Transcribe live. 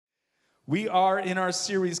We are in our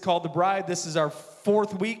series called The Bride. This is our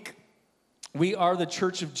fourth week. We are the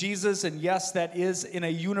Church of Jesus, and yes, that is in a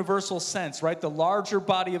universal sense, right? The larger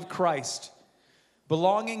body of Christ,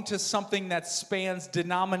 belonging to something that spans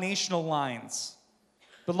denominational lines,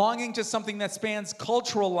 belonging to something that spans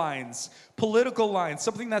cultural lines, political lines,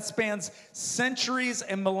 something that spans centuries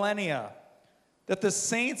and millennia. That the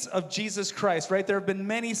saints of Jesus Christ, right? There have been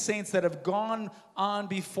many saints that have gone on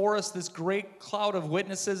before us, this great cloud of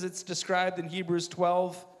witnesses, it's described in Hebrews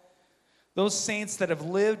 12. Those saints that have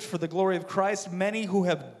lived for the glory of Christ, many who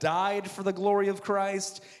have died for the glory of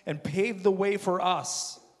Christ and paved the way for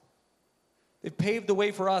us. They've paved the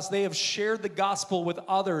way for us. They have shared the gospel with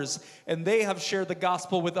others, and they have shared the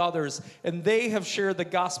gospel with others, and they have shared the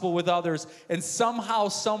gospel with others. And somehow,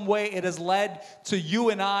 some way, it has led to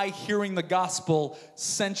you and I hearing the gospel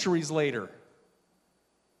centuries later.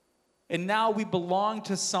 And now we belong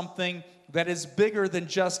to something that is bigger than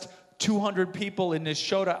just 200 people in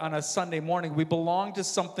Neshota on a Sunday morning. We belong to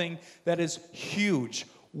something that is huge,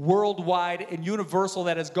 worldwide, and universal,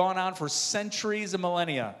 that has gone on for centuries and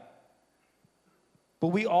millennia. But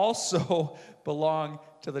we also belong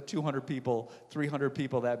to the 200 people, 300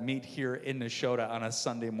 people that meet here in Neshota on a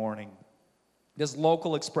Sunday morning. This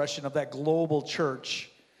local expression of that global church,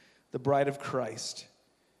 the bride of Christ.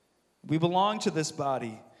 We belong to this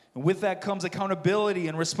body. And with that comes accountability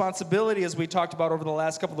and responsibility, as we talked about over the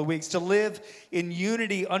last couple of weeks, to live in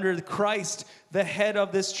unity under Christ, the head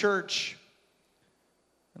of this church.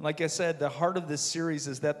 And like I said, the heart of this series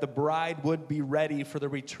is that the bride would be ready for the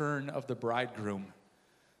return of the bridegroom.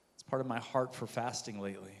 Part of my heart for fasting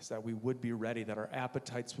lately is that we would be ready, that our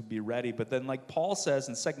appetites would be ready. But then, like Paul says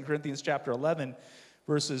in 2 Corinthians chapter 11,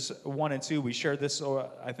 verses 1 and 2, we share this,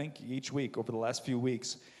 I think, each week over the last few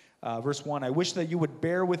weeks. Verse 1, I wish that you would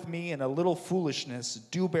bear with me in a little foolishness.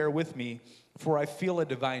 Do bear with me, for I feel a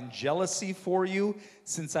divine jealousy for you,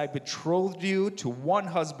 since I betrothed you to one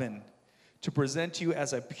husband, to present you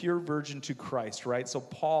as a pure virgin to Christ, right? So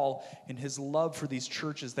Paul, in his love for these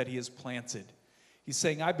churches that he has planted, he's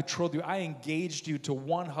saying, I betrothed you, I engaged you to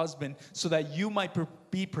one husband so that you might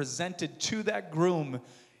be presented to that groom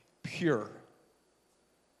pure.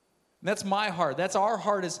 And that's my heart. That's our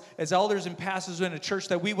heart as elders and pastors in a church,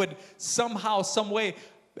 that we would somehow, some way,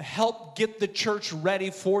 help get the church ready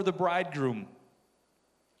for the bridegroom.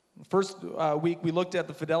 First week, we looked at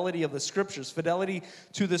the fidelity of the Scriptures, fidelity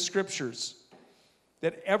to the Scriptures.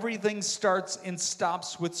 That everything starts and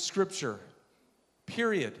stops with Scripture,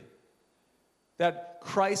 period. That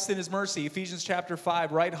Christ in his mercy, Ephesians chapter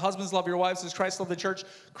 5, right? Husbands, love your wives as Christ loved the church.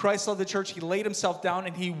 Christ loved the church. He laid himself down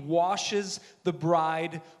and he washes the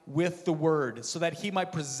bride with the word so that he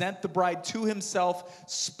might present the bride to himself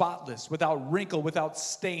spotless, without wrinkle, without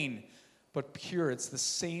stain, but pure. It's the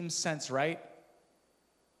same sense, right?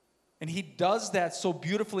 And he does that so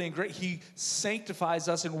beautifully and great. He sanctifies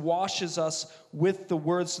us and washes us with the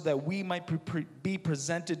word so that we might be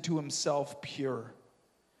presented to himself pure.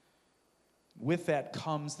 With that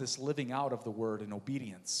comes this living out of the word and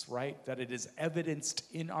obedience, right? That it is evidenced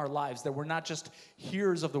in our lives, that we're not just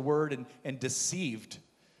hearers of the word and deceived,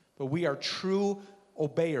 but we are true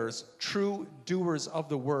obeyers, true doers of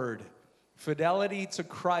the word. Fidelity to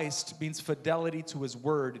Christ means fidelity to his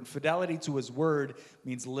word, and fidelity to his word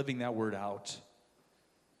means living that word out.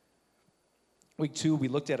 Week 2, we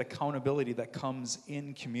looked at accountability that comes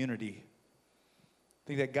in community. I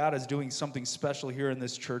think that God is doing something special here in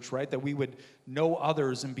this church, right? That we would know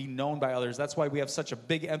others and be known by others. That's why we have such a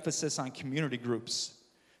big emphasis on community groups.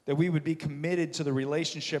 That we would be committed to the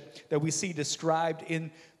relationship that we see described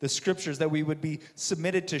in the Scriptures. That we would be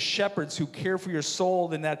submitted to shepherds who care for your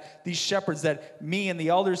soul. And that these shepherds, that me and the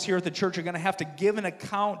elders here at the church are going to have to give an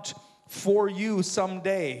account for you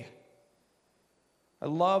someday. I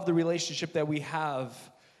love the relationship that we have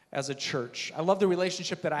as a church. I love the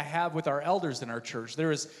relationship that I have with our elders in our church.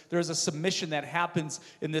 There is a submission that happens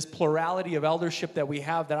in this plurality of eldership that we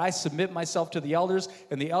have, that I submit myself to the elders,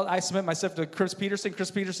 and I submit myself to Chris Peterson.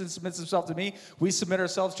 Chris Peterson submits himself to me. We submit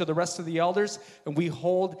ourselves to the rest of the elders, and we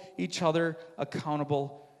hold each other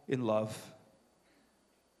accountable in love.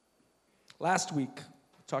 Last week,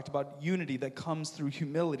 we talked about unity that comes through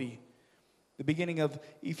humility. The beginning of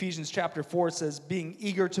Ephesians chapter 4 says, being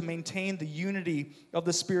eager to maintain the unity of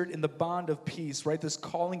the Spirit in the bond of peace, right? This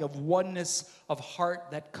calling of oneness of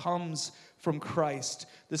heart that comes from Christ.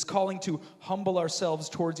 This calling to humble ourselves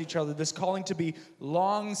towards each other. This calling to be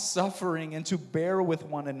long-suffering and to bear with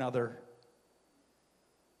one another.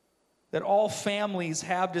 That all families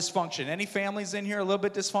have dysfunction. Any families in here a little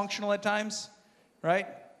bit dysfunctional at times? Right?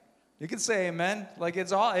 You can say amen. Like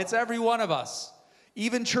it's every one of us.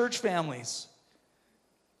 Even church families.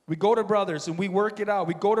 We go to brothers and we work it out.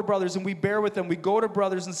 We go to brothers and we bear with them. We go to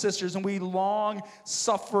brothers and sisters and we long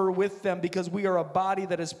suffer with them because we are a body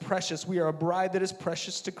that is precious. We are a bride that is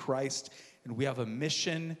precious to Christ, and we have a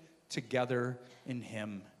mission together in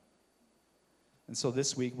Him. And so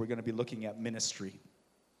this week we're going to be looking at ministry.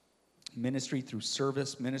 Ministry through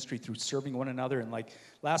service, ministry through serving one another. And like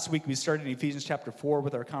last week, we started in Ephesians chapter 4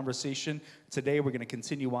 with our conversation. Today, we're going to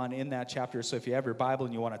continue on in that chapter. So if you have your Bible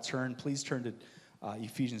and you want to turn, please turn to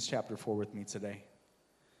Ephesians chapter 4 with me today.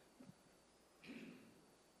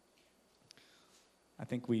 I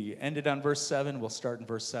think we ended on verse 7. We'll start in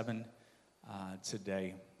verse 7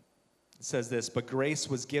 today. It says this, "But grace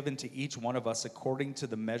was given to each one of us according to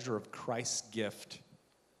the measure of Christ's gift.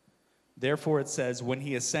 Therefore it says, when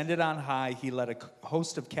He ascended on high, He led a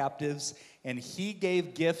host of captives, and He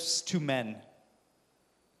gave gifts to men."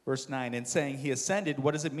 Verse 9, "And saying He ascended,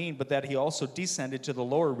 what does it mean but that He also descended to the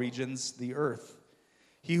lower regions, the earth?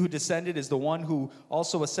 He who descended is the one who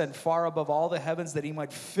also ascended far above all the heavens that He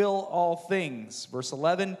might fill all things." Verse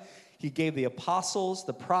 11, "He gave the apostles,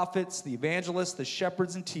 the prophets, the evangelists, the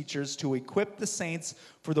shepherds and teachers to equip the saints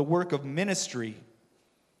for the work of ministry,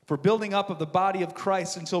 for building up of the body of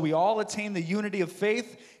Christ until we all attain the unity of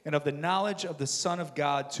faith and of the knowledge of the Son of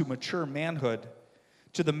God, to mature manhood,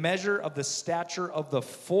 to the measure of the stature of the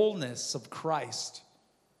fullness of Christ,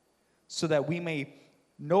 so that we may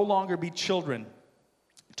no longer be children,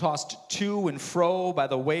 tossed to and fro by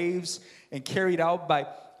the waves and carried out by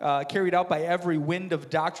every wind of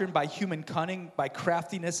doctrine, by human cunning, by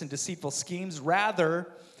craftiness and deceitful schemes.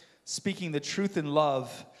 Rather, speaking the truth in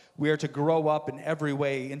love, we are to grow up in every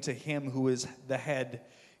way into Him who is the head,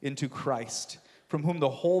 into Christ, from whom the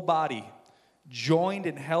whole body, joined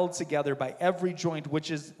and held together by every joint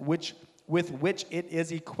with which it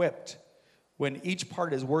is equipped, when each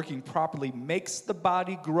part is working properly, makes the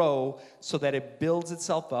body grow so that it builds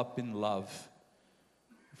itself up in love."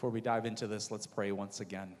 Before we dive into this, let's pray once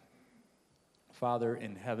again. Father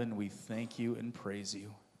in heaven, we thank You and praise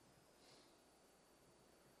You.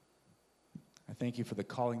 I thank You for the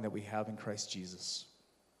calling that we have in Christ Jesus.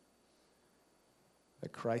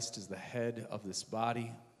 That Christ is the head of this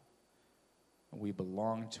body, and we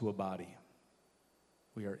belong to a body.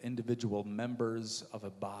 We are individual members of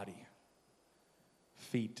a body.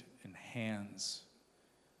 Feet and hands,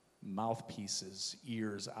 mouthpieces,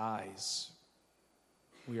 ears, eyes.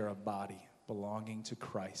 We are a body belonging to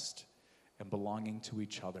Christ and belonging to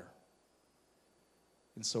each other.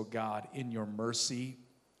 And so, God, in Your mercy,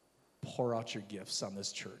 pour out Your gifts on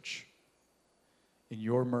this church. In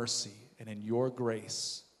Your mercy and in Your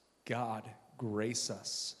grace, God, grace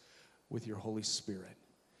us with Your Holy Spirit.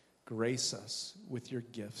 Grace us with Your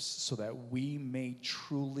gifts so that we may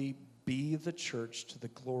truly be the church to the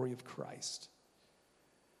glory of Christ.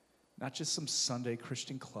 Not just some Sunday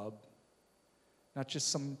Christian club, not just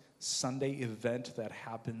some Sunday event that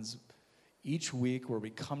happens each week where we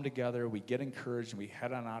come together, we get encouraged, and we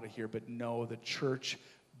head on out of here, but no, the church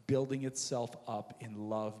building itself up in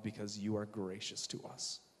love because You are gracious to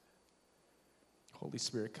us. Holy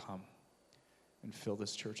Spirit, come and fill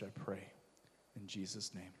this church, I pray. In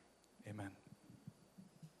Jesus' name, amen.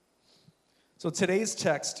 So today's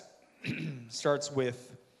text starts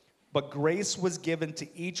with, "But grace was given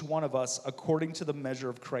to each one of us according to the measure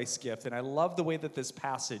of Christ's gift." And I love the way that this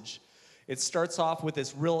passage, it starts off with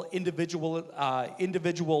this real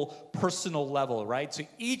individual personal level, right? So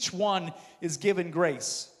each one is given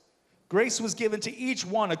grace. Grace was given to each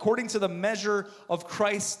one according to the measure of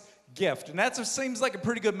Christ's gift. And that seems like a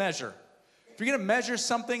pretty good measure. If you're going to measure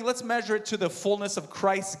something, let's measure it to the fullness of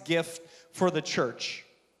Christ's gift for the church.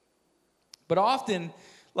 But often,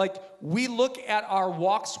 we look at our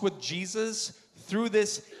walks with Jesus through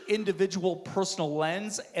this individual personal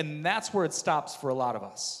lens, and that's where it stops for a lot of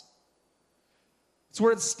us. It's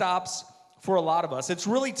where it stops for a lot of us. It's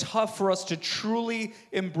really tough for us to truly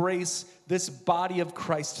embrace this body of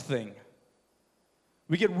Christ thing.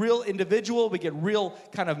 We get real individual, we get real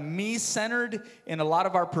kind of me-centered in a lot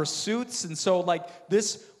of our pursuits. And so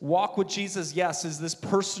this walk with Jesus, yes, is this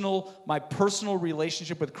my personal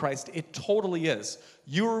relationship with Christ. It totally is.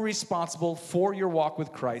 You are responsible for your walk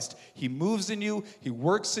with Christ. He moves in you, He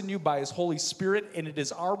works in you by His Holy Spirit, and it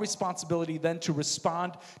is our responsibility then to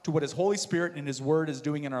respond to what His Holy Spirit and His Word is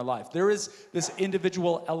doing in our life. There is this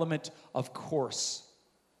individual element, of course.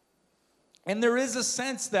 And there is a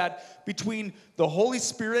sense that between the Holy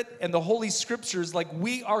Spirit and the Holy Scriptures,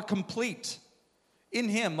 we are complete in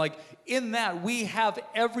Him. In that, we have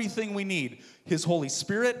everything we need. His Holy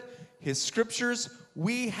Spirit, His Scriptures,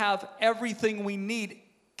 we have everything we need,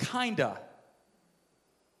 kinda.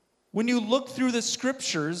 When you look through the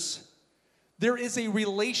Scriptures, There is a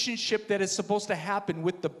relationship that is supposed to happen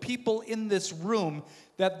with the people in this room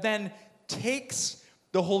that then takes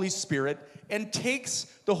the Holy Spirit and takes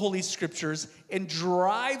the Holy Scriptures and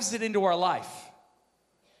drives it into our life.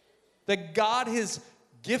 That God has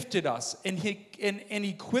gifted us and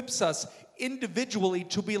equips us individually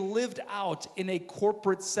to be lived out in a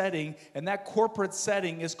corporate setting, and that corporate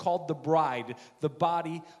setting is called the bride, the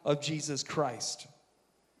body of Jesus Christ.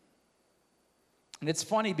 And it's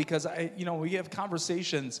funny because we have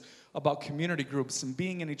conversations about community groups and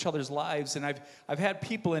being in each other's lives, and I've had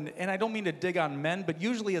people, and I don't mean to dig on men, but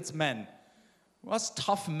usually it's men. Us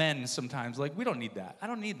tough men sometimes, like, we don't need that. I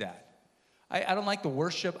don't need that. I don't like the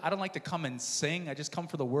worship. I don't like to come and sing. I just come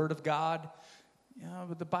for the word of God.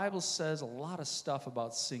 But the Bible says a lot of stuff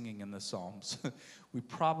about singing in the Psalms. We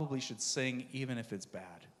probably should sing even if it's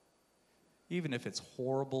bad. Even if it's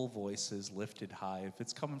horrible voices lifted high. If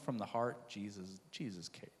it's coming from the heart, Jesus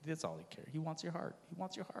cares. That's all he cares. He wants your heart. He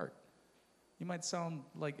wants your heart. You might sound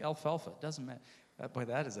like alfalfa. It doesn't matter. Boy,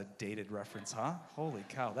 that is a dated reference, huh? Holy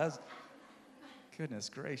cow. That's, goodness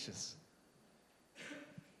gracious.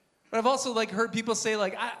 But I've also heard people say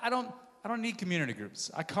I don't need community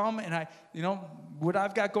groups. I come and what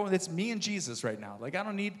I've got going, it's me and Jesus right now. I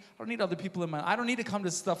don't need other people in my, I don't need to come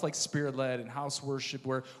to stuff like Spirit-led and house worship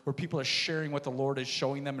where people are sharing what the Lord is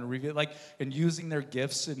showing them and reveal, and using their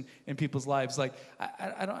gifts in people's lives. I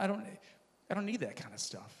don't need that kind of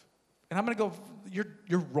stuff. And I'm going to go,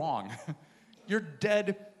 you're wrong. You're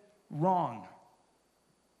dead wrong.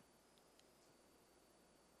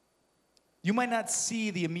 You might not see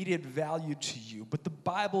the immediate value to you, but the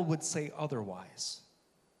Bible would say otherwise.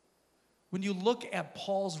 When you look at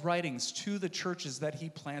Paul's writings to the churches that he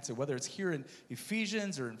planted, whether it's here in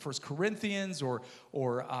Ephesians or in 1 Corinthians or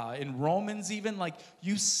in Romans even,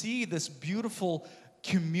 you see this beautiful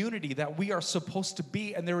community that we are supposed to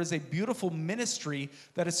be, and there is a beautiful ministry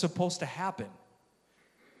that is supposed to happen.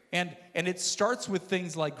 And it starts with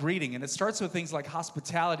things like greeting, and it starts with things like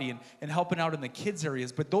hospitality and helping out in the kids'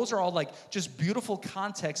 areas. But those are all just beautiful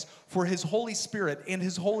context for his Holy Spirit and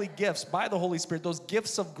his holy gifts by the Holy Spirit, those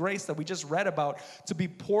gifts of grace that we just read about, to be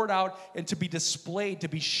poured out and to be displayed, to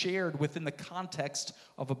be shared within the context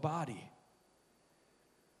of a body.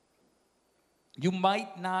 You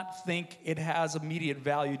might not think it has immediate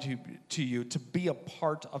value to you to be a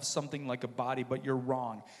part of something like a body, but you're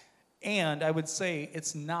wrong. And I would say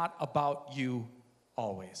it's not about you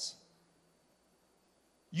always.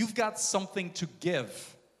 You've got something to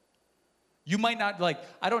give. You might not,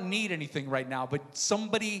 I don't need anything right now, but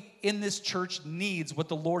somebody in this church needs what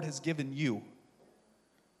the Lord has given you.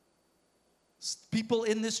 People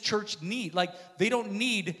in this church need, they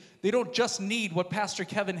don't just need what Pastor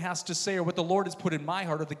Kevin has to say or what the Lord has put in my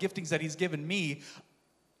heart or the giftings that he's given me.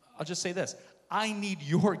 I'll just say this. I need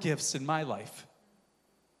your gifts in my life.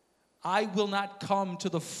 I will not come to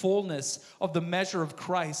the fullness of the measure of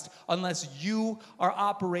Christ unless you are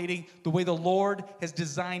operating the way the Lord has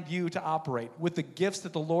designed you to operate, with the gifts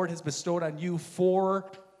that the Lord has bestowed on you for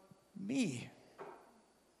me.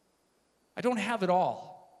 I don't have it all.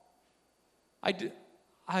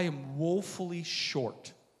 I am woefully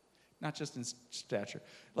short, not just in stature.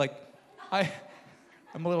 I'm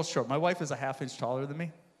a little short. My wife is a half inch taller than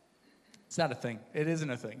me. It's not a thing. It isn't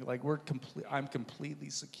a thing. I'm completely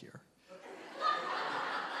secure.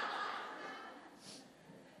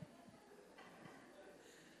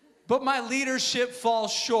 But my leadership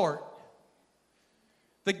falls short.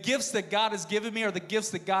 The gifts that God has given me are the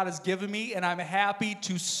gifts that God has given me, and I'm happy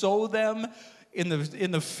to sow them in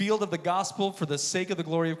the field of the gospel for the sake of the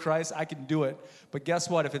glory of Christ. I can do it. But guess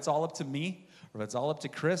what? If it's all up to me, or if it's all up to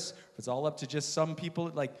Chris, if it's all up to just some people,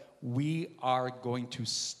 we are going to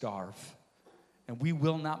starve. And we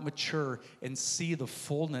will not mature and see the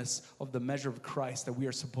fullness of the measure of Christ that we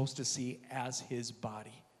are supposed to see as his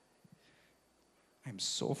body. I'm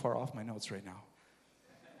so far off my notes right now.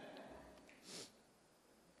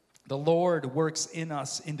 The Lord works in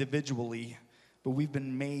us individually, but we've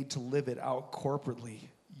been made to live it out corporately.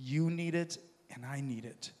 You need it, and I need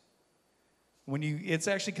it. It's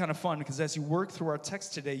actually kind of fun because as you work through our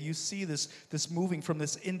text today, you see this moving from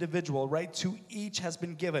this individual, right, to each has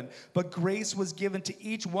been given. But grace was given to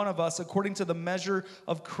each one of us according to the measure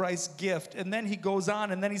of Christ's gift. And then he goes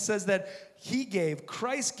on, and then he says that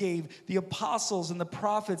Christ gave the apostles and the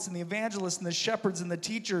prophets and the evangelists and the shepherds and the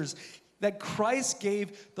teachers, that Christ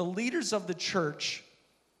gave the leaders of the church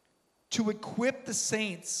to equip the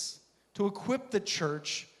saints, to equip the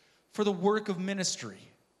church for the work of ministry.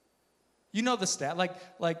 You know the stat,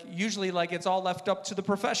 usually it's all left up to the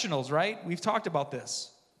professionals, right? We've talked about this.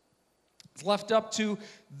 It's left up to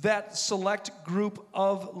that select group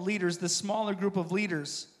of leaders, the smaller group of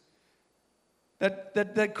leaders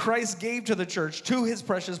that Christ gave to the church, to his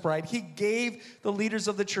precious bride. He gave the leaders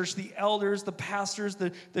of the church, the elders, the pastors,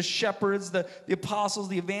 the shepherds, the apostles,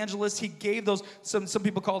 the evangelists. He gave those, some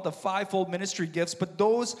people call it the fivefold ministry gifts, but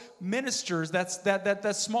those ministers,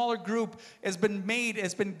 that smaller group has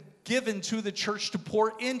been given to the church to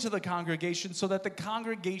pour into the congregation so that the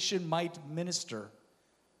congregation might minister.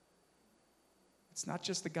 It's not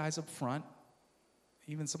just the guys up front,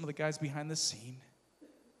 even some of the guys behind the scene.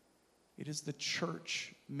 It is the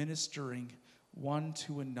church ministering one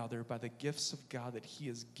to another by the gifts of God that he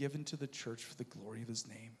has given to the church for the glory of his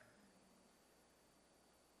name.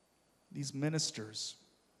 These ministers,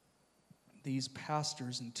 these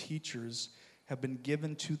pastors and teachers have been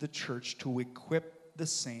given to the church to equip the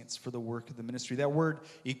saints for the work of the ministry. That word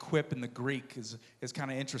equip in the Greek is kind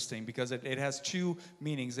of interesting because it has two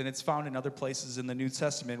meanings, and it's found in other places in the New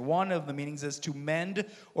Testament. One of the meanings is to mend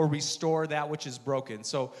or restore that which is broken.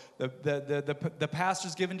 So the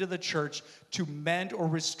pastor's given to the church to mend or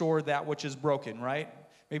restore that which is broken, right?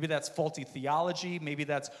 Maybe that's faulty theology. Maybe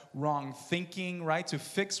that's wrong thinking, right? To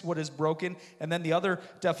fix what is broken. And then the other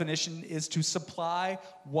definition is to supply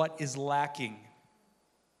what is lacking.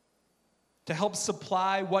 To help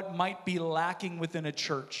supply what might be lacking within a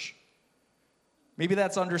church. Maybe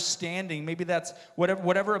that's understanding. Maybe that's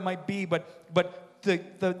whatever it might be. But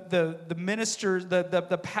the ministers,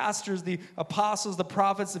 the pastors, the apostles, the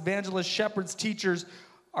prophets, evangelists, shepherds, teachers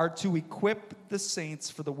are to equip the saints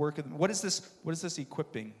for the work of them. What is this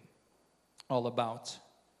equipping all about?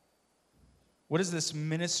 What is this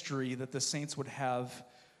ministry that the saints would have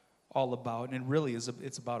all about? And it really is,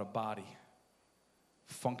 it's about a body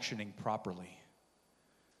functioning properly.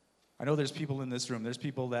 I know there's people in this room. There's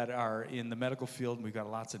people that are in the medical field, and we've got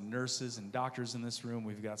lots of nurses and doctors in this room.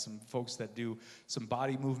 We've got some folks that do some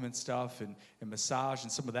body movement stuff and massage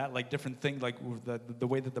and some of that, like different things, like the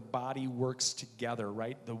way that the body works together,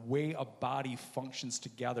 right? The way a body functions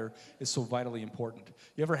together is so vitally important.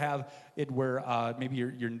 You ever have it where maybe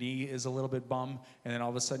your knee is a little bit bum, and then all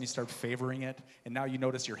of a sudden you start favoring it, and now you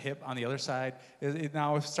notice your hip on the other side.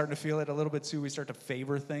 Now we're starting to feel it a little bit too. We start to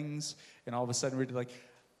favor things, and all of a sudden we're like,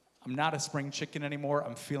 I'm not a spring chicken anymore.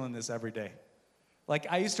 I'm feeling this every day. Like,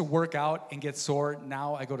 I used to work out and get sore.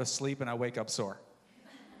 Now I go to sleep and I wake up sore.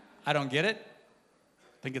 I don't get it.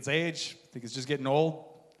 I think it's age. I think it's just getting old.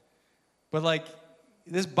 But, like,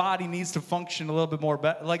 this body needs to function a little bit more,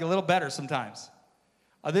 a little better sometimes.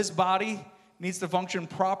 This body needs to function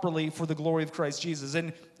properly for the glory of Christ Jesus.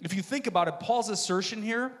 And if you think about it, Paul's assertion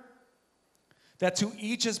here that to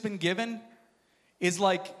each has been given is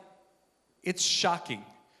like, it's shocking.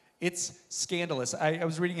 It's scandalous. I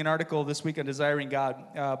was reading an article this week on Desiring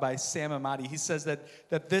God by Sam Amati. He says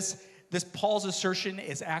that this Paul's assertion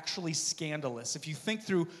is actually scandalous. If you think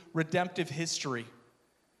through redemptive history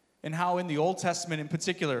and how in the Old Testament in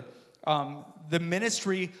particular, the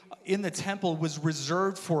ministry in the temple was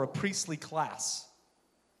reserved for a priestly class.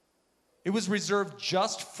 It was reserved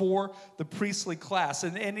just for the priestly class.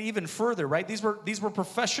 And even further, right? These were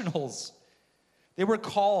professionals. They were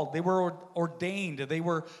called, they were ordained, they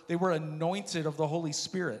were anointed of the Holy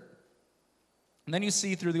Spirit. And then you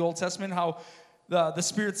see through the Old Testament how the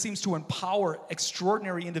Spirit seems to empower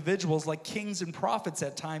extraordinary individuals like kings and prophets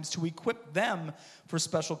at times to equip them for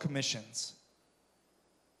special commissions.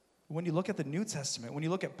 When you look at the New Testament, when you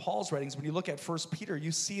look at Paul's writings, when you look at 1 Peter,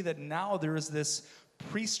 you see that now there is this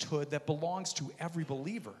priesthood that belongs to every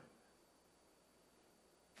believer.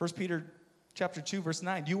 1 Peter chapter 2, verse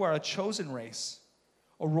 9, you are a chosen race,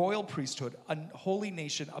 a royal priesthood, a holy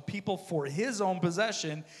nation, a people for his own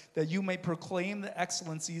possession, that you may proclaim the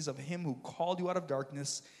excellencies of him who called you out of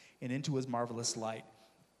darkness and into his marvelous light.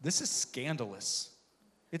 This is scandalous.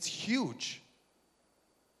 It's huge.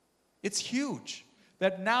 It's huge.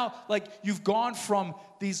 That now, like, you've gone from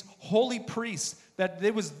these holy priests, that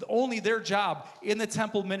it was only their job in the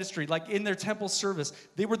temple ministry, like in their temple service.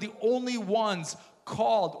 They were the only ones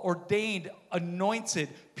called, ordained, anointed,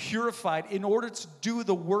 purified in order to do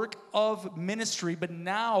the work of ministry. But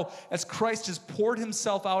now, as Christ has poured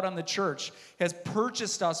himself out on the church, has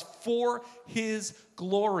purchased us for his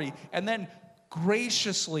glory, and then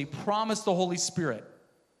graciously promised the Holy Spirit.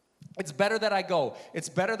 It's better that I go. It's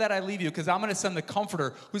better that I leave you, because I'm going to send the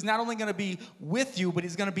Comforter, who's not only going to be with you, but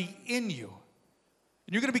he's going to be in you.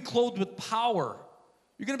 And you're going to be clothed with power.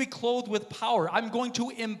 You're going to be clothed with power. I'm going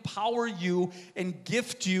to empower you and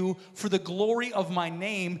gift you for the glory of my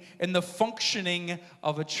name and the functioning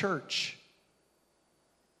of a church.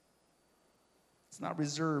 It's not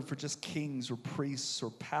reserved for just kings or priests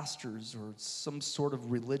or pastors or some sort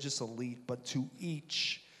of religious elite, but to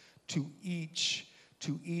each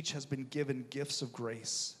has been given gifts of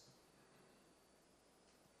grace.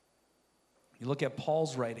 You look at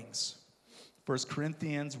Paul's writings, 1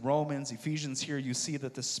 Corinthians, Romans, Ephesians, here you see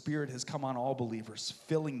that the Spirit has come on all believers,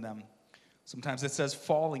 filling them. Sometimes it says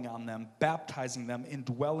falling on them, baptizing them,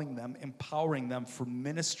 indwelling them, empowering them for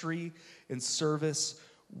ministry and service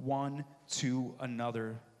one to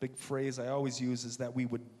another. Big phrase I always use is that we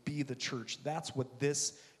would be the church. That's what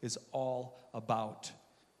this is all about.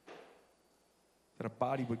 That a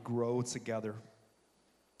body would grow together.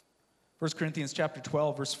 1 Corinthians chapter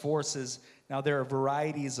 12, verse 4 says, now there are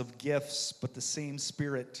varieties of gifts, but the same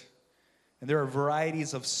Spirit. And there are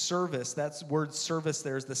varieties of service. That word service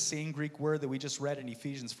there is the same Greek word that we just read in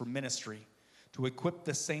Ephesians for ministry. To equip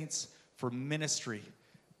the saints for ministry,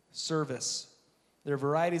 service. There are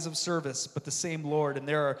varieties of service, but the same Lord. And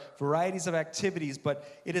there are varieties of activities,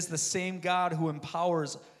 but it is the same God who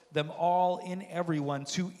empowers them all in everyone.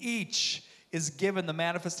 To each is given the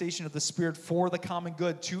manifestation of the Spirit for the common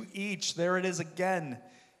good. To each, there it is again.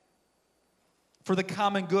 For the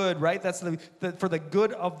common good, right? That's for the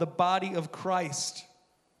good of the body of Christ.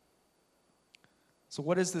 So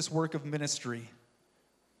what is this work of ministry?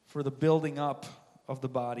 For the building up of the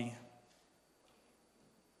body.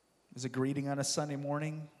 Is it greeting on a Sunday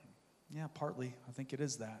morning? Yeah, partly. I think it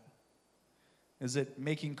is that. Is it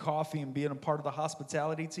making coffee and being a part of the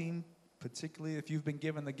hospitality team? Particularly if you've been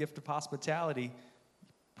given the gift of hospitality,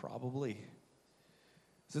 probably.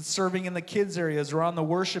 Is it serving in the kids areas or on the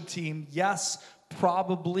worship team? Yes,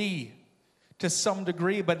 probably to some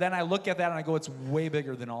degree. But then I look at that and I go, it's way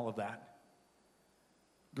bigger than all of that.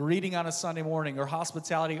 Greeting on a Sunday morning or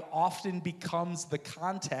hospitality often becomes the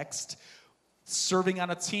context. Serving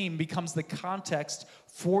on a team becomes the context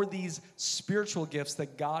for these spiritual gifts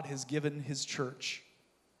that God has given his church.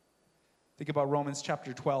 Think about Romans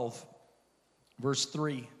chapter 12, verse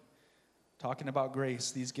 3. Talking about grace,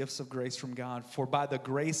 these gifts of grace from God. For by the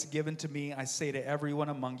grace given to me, I say to everyone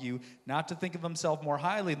among you, not to think of himself more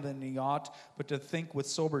highly than he ought, but to think with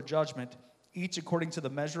sober judgment, each according to the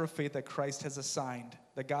measure of faith that Christ has assigned,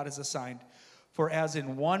 that God has assigned. For as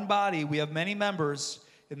in one body we have many members,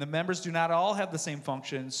 and the members do not all have the same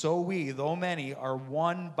function, so we, though many, are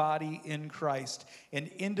one body in Christ, and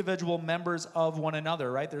individual members of one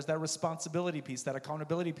another, right? There's that responsibility piece, that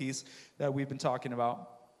accountability piece that we've been talking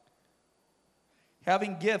about.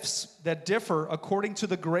 Having gifts that differ according to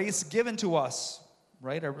the grace given to us,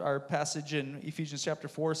 right? Our passage in Ephesians chapter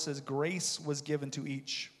 4 says, grace was given to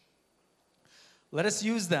each. Let us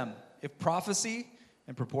use them. If prophecy,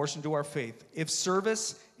 in proportion to our faith. If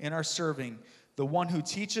service, in our serving. The one who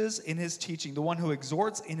teaches, in his teaching. The one who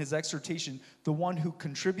exhorts, in his exhortation. The one who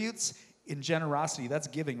contributes, in generosity. That's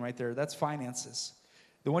giving right there. That's finances.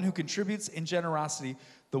 The one who contributes in generosity.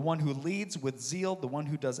 The one who leads with zeal. The one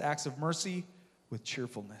who does acts of mercy with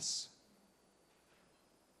cheerfulness.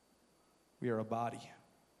 We are a body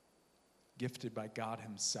gifted by God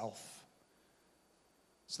himself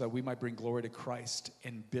so that we might bring glory to Christ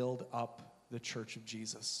and build up the church of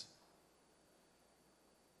Jesus.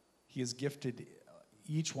 He has gifted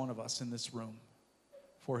each one of us in this room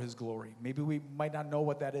for his glory. Maybe we might not know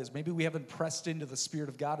what that is. Maybe we haven't pressed into the Spirit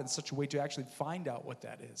of God in such a way to actually find out what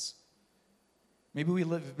that is. Maybe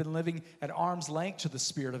have been living at arm's length to the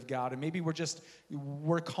Spirit of God, and maybe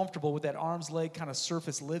we're comfortable with that arm's length kind of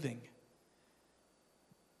surface living.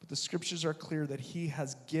 But the scriptures are clear that he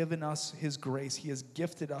has given us his grace. He has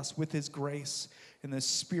gifted us with his grace and the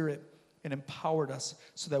Spirit and empowered us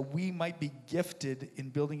so that we might be gifted in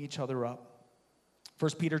building each other up.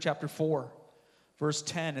 1 Peter chapter 4, verse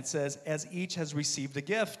 10, it says, as each has received a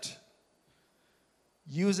gift,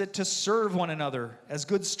 use it to serve one another as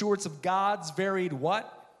good stewards of God's varied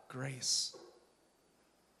what? Grace.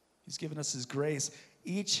 He's given us his grace.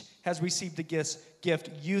 Each has received a gift.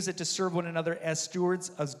 Use it to serve one another as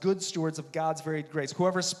good stewards of God's varied grace.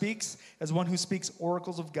 Whoever speaks as one who speaks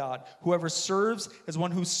oracles of God. Whoever serves as one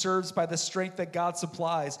who serves by the strength that God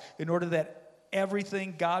supplies, in order that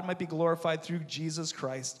everything God might be glorified through Jesus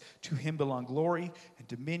Christ. To him belong glory and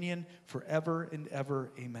dominion forever and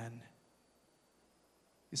ever. Amen.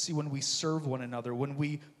 You see, when we serve one another, when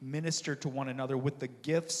we minister to one another with the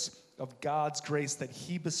gifts of God's grace that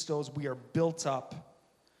he bestows, we are built up.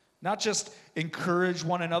 Not just encourage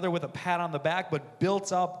one another with a pat on the back, but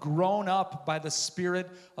built up, grown up by the Spirit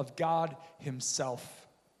of God himself.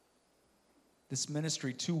 This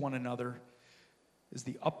ministry to one another is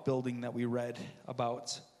the upbuilding that we read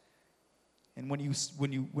about. And when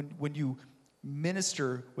you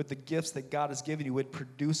minister with the gifts that God has given you, it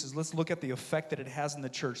produces. Let's look at the effect that it has in the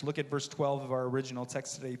church. Look at verse 12 of our original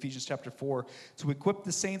text today, Ephesians chapter 4. To equip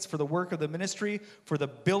the saints for the work of the ministry, for the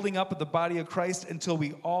building up of the body of Christ, until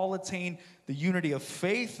we all attain the unity of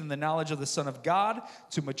faith and the knowledge of the Son of God,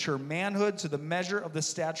 to mature manhood, to the measure of the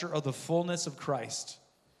stature of the fullness of Christ.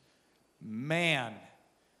 Man,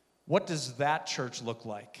 what does that church look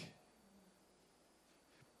like?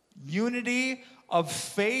 Unity of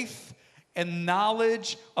faith and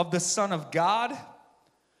knowledge of the Son of God,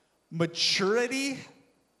 maturity,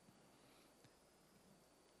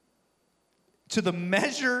 to the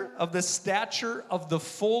measure of the stature of the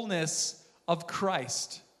fullness of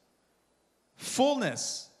Christ.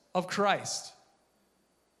 Fullness of Christ.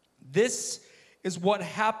 This is what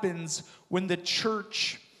happens when the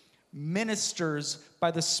church ministers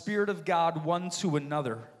by the Spirit of God one to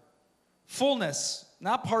another. Fullness,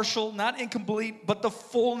 not partial, not incomplete, but the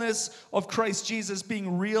fullness of Christ Jesus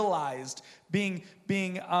being realized, being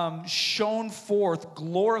shown forth,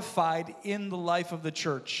 glorified in the life of the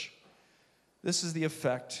church. This is the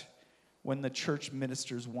effect when the church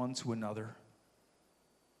ministers one to another.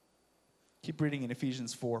 Keep reading in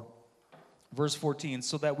Ephesians 4, verse 14.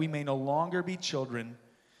 So that we may no longer be children,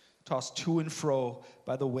 tossed to and fro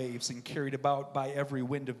by the waves and carried about by every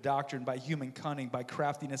wind of doctrine, by human cunning, by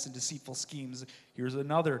craftiness and deceitful schemes. Here's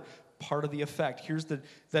another part of the effect. Here's the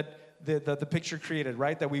picture created,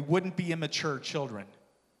 right? That we wouldn't be immature children.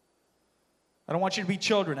 I don't want you to be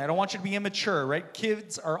children. I don't want you to be immature, right?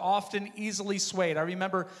 Kids are often easily swayed. I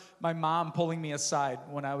remember my mom pulling me aside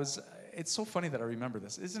when I was, it's so funny that I remember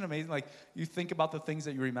this. Isn't it amazing? Like, you think about the things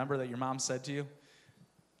that you remember that your mom said to you.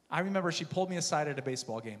 I remember she pulled me aside at a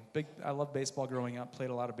baseball game. I loved baseball growing up, played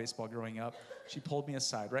a lot of baseball growing up. She pulled me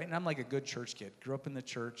aside, right? And I'm like a good church kid. Grew up in the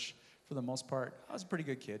church for the most part. I was a pretty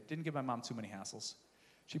good kid. Didn't give my mom too many hassles.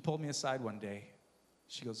 She pulled me aside one day.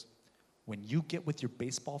 She goes, when you get with your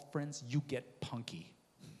baseball friends, you get punky.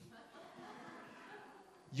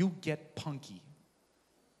 You get punky.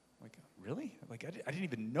 Like, really? Like, I didn't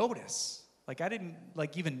even notice. Like, I didn't,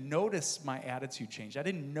 even notice my attitude change. I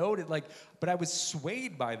didn't notice, but I was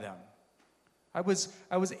swayed by them. I was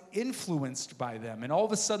influenced by them. And all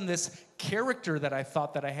of a sudden, this character that I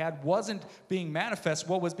thought that I had wasn't being manifest.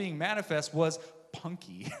 What was being manifest was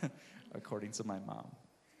punky, according to my mom.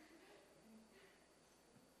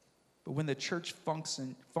 But when the church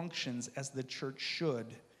functions as the church should,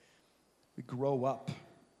 we grow up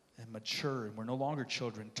and mature, and we're no longer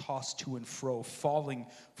children, tossed to and fro, falling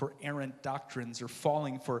for errant doctrines or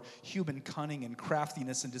falling for human cunning and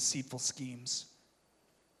craftiness and deceitful schemes.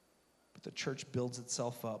 But the church builds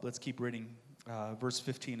itself up. Let's keep reading verse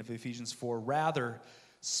 15 of Ephesians 4. Rather,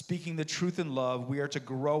 speaking the truth in love, we are to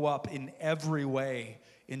grow up in every way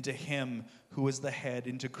into Him who is the head,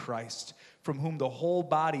 into Christ, from whom the whole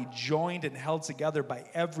body, joined and held together by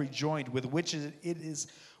every joint with which it is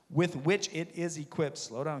equipped.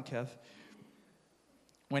 Slow down, Kev.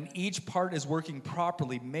 When each part is working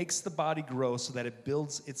properly, makes the body grow so that it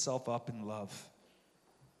builds itself up in love.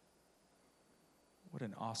 What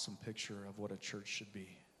an awesome picture of what a church should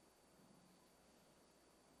be.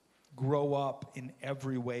 Grow up in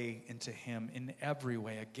every way into Him, in every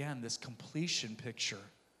way. Again, this completion picture.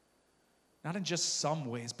 Not in just some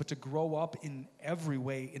ways, but to grow up in every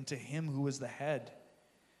way into Him who is the head.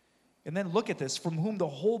 And then look at this, from whom the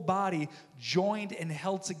whole body, joined and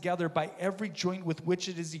held together by every joint with which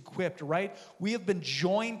it is equipped, right? We have been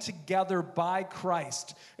joined together by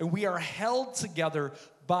Christ, and we are held together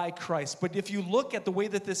by Christ. But if you look at the way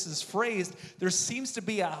that this is phrased, there seems to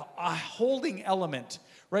be a holding element,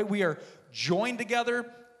 right? We are joined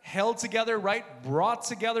together, held together, right? Brought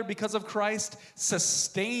together because of Christ,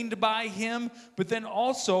 sustained by Him, but then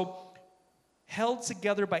also held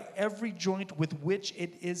together by every joint with which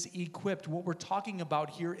it is equipped. What we're talking about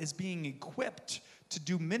here is being equipped to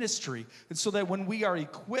do ministry. And so that when we are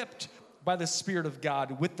equipped by the Spirit of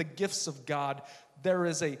God, with the gifts of God, there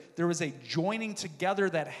is a joining together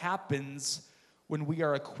that happens when we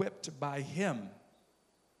are equipped by Him.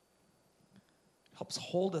 It helps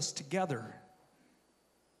hold us together.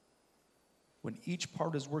 When each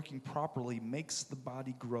part is working properly, makes the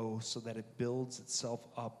body grow so that it builds itself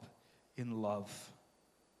up in love.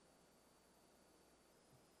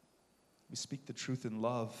 We speak the truth in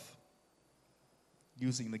love,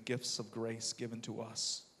 using the gifts of grace given to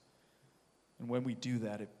us. And when we do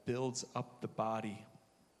that, it builds up the body.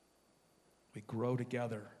 We grow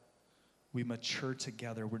together. We mature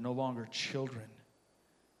together. We're no longer children,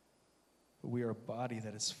 but we are a body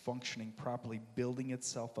that is functioning properly, building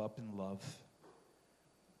itself up in love.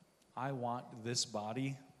 I want this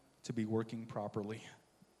body to be working properly.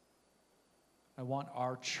 I want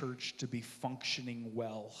our church to be functioning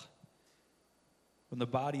well. When the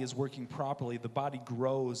body is working properly, the body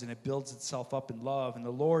grows and it builds itself up in love. And the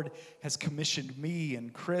Lord has commissioned me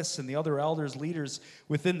and Chris and the other elders, leaders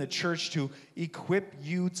within the church to equip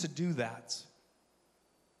you to do that.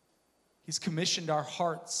 He's commissioned our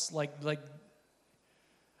hearts like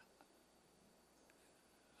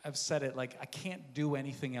I've said it, like I can't do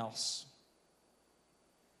anything else.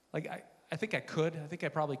 Like I think I could. I think I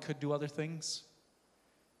probably could do other things.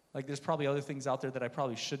 Like there's probably other things out there that I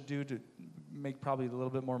probably should do to make probably a little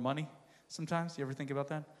bit more money sometimes. You ever think about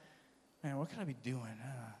that? Man, what could I be doing?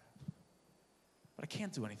 But I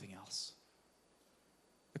can't do anything else.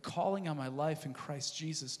 The calling on my life in Christ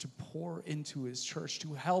Jesus to pour into his church,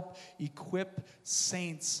 to help equip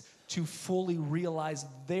saints to fully realize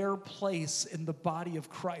their place in the body of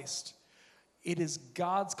Christ. It is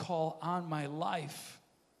God's call on my life.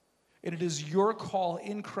 And it is your call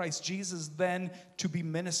in Christ Jesus then to be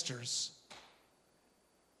ministers.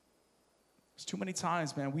 There's too many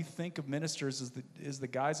times, man, we think of ministers as the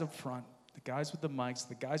guys up front, the guys with the mics,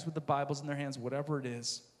 the guys with the Bibles in their hands, whatever it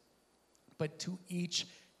is. But to each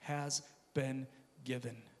has been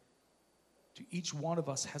given. To each one of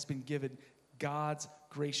us has been given God's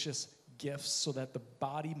gracious gifts so that the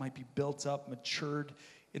body might be built up, matured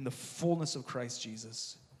in the fullness of Christ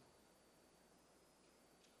Jesus.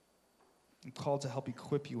 I'm called to help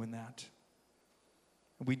equip you in that.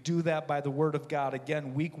 And we do that by the Word of God.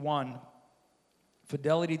 Again, week 1,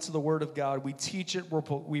 fidelity to the Word of God. We teach it,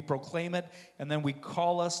 we proclaim it, and then we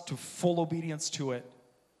call us to full obedience to it.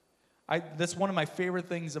 That's one of my favorite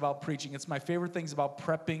things about preaching. It's my favorite things about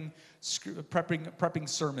prepping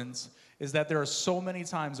sermons, is that there are so many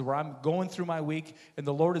times where I'm going through my week and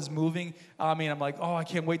the Lord is moving. I'm like, oh, I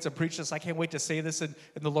can't wait to preach this. I can't wait to say this. And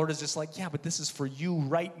the Lord is just like, yeah, but this is for you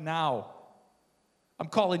right now. I'm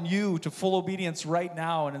calling you to full obedience right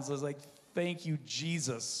now. And it's like, thank you,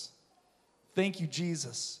 Jesus. Thank you,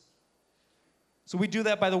 Jesus. So we do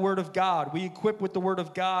that by the Word of God. We equip with the Word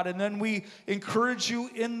of God, and then we encourage you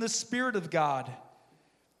in the Spirit of God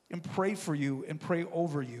and pray for you and pray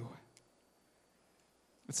over you.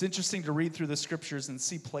 It's interesting to read through the Scriptures and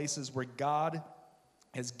see places where God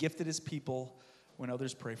has gifted his people when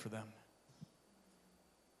others pray for them.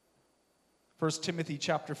 1 Timothy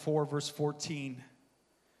chapter 4, verse 14.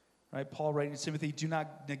 Right, Paul writing to Timothy, do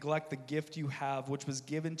not neglect the gift you have, which was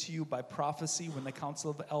given to you by prophecy when the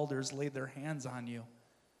council of elders laid their hands on you.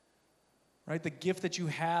 Right, the gift that you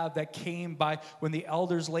have that came by when the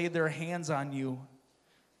elders laid their hands on you.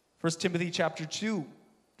 1 Timothy chapter 2,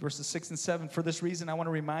 verses 6 and 7. For this reason, I want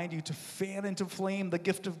to remind you to fan into flame the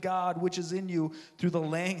gift of God, which is in you through the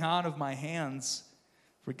laying on of my hands.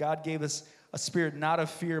 For God gave us a spirit not of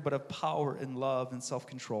fear, but of power and love and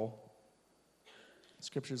self-control.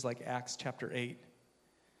 Scriptures like Acts chapter 8,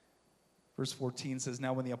 verse 14 says,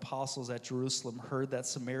 now when the apostles at Jerusalem heard that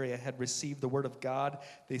Samaria had received the word of God,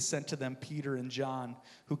 they sent to them Peter and John,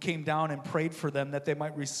 who came down and prayed for them that they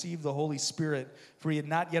might receive the Holy Spirit. For he had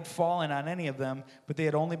not yet fallen on any of them, but they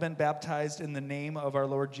had only been baptized in the name of our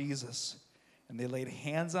Lord Jesus. And they laid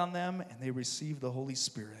hands on them, and they received the Holy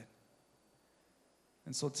Spirit.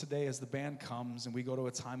 And so today, as the band comes and we go to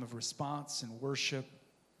a time of response and worship,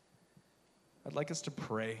 I'd like us to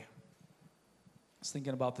pray. I was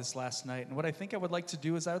thinking about this last night, and what I think I would like to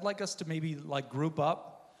do is I would like us to maybe group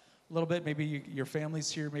up a little bit. Maybe your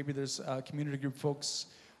family's here. Maybe there's community group folks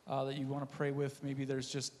that you want to pray with. Maybe there's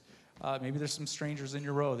just maybe there's some strangers in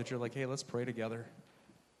your row that you're like, hey, let's pray together.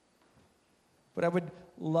 But I would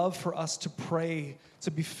love for us to pray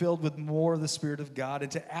to be filled with more of the Spirit of God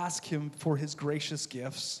and to ask him for his gracious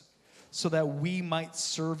gifts so that we might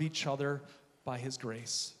serve each other by his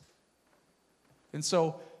grace. And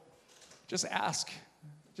so just ask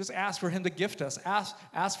for him to gift us.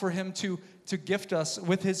 Ask for him to gift us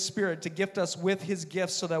with his Spirit, to gift us with his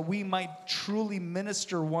gifts so that we might truly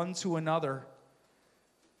minister one to another.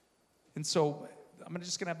 And so I'm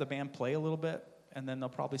just going to have the band play a little bit, and then they'll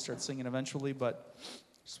probably start singing eventually, but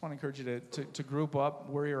I just want to encourage you to group up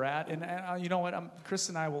where you're at. And you know what? Chris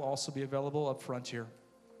and I will also be available up front here.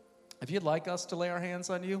 If you'd like us to lay our hands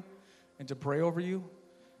on you and to pray over you,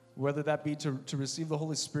 whether that be to receive the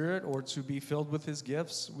Holy Spirit or to be filled with his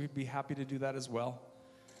gifts, we'd be happy to do that as well.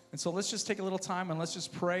 And so let's just take a little time and let's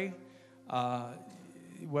just pray,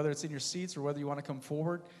 whether it's in your seats or whether you want to come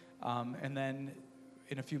forward. And then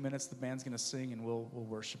in a few minutes, the band's going to sing and we'll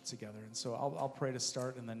worship together. And so I'll pray to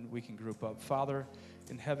start, and then we can group up. Father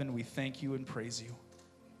in heaven, we thank you and praise you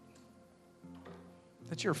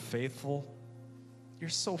that you're faithful. You're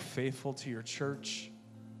so faithful to your church,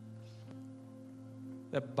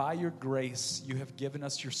 that by your grace, you have given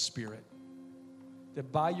us your Spirit.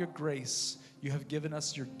 that by your grace, you have given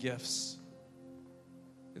us your gifts.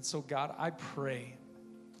 And so, God, I pray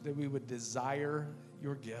that we would desire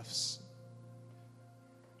your gifts.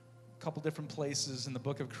 A couple different places in the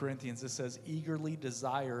book of Corinthians, it says, eagerly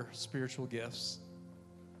desire spiritual gifts.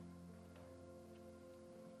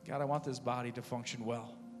 God, I want this body to function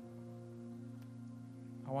well.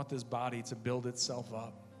 I want this body to build itself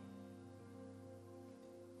up.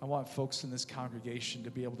 I want folks in this congregation to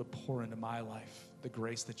be able to pour into my life the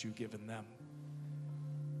grace that you've given them.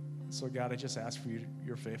 So, God, I just ask for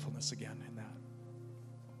your faithfulness again in that.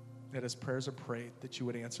 That as prayers are prayed, that you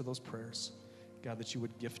would answer those prayers. God, that you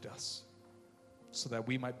would gift us so that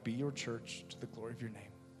we might be your church to the glory of your name.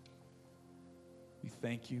 We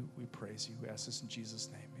thank you. We praise you. We ask this in Jesus'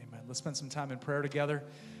 name. Amen. Let's spend some time in prayer together.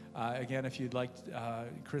 Again, if you'd like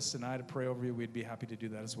Chris and I to pray over you, we'd be happy to do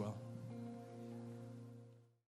that as well.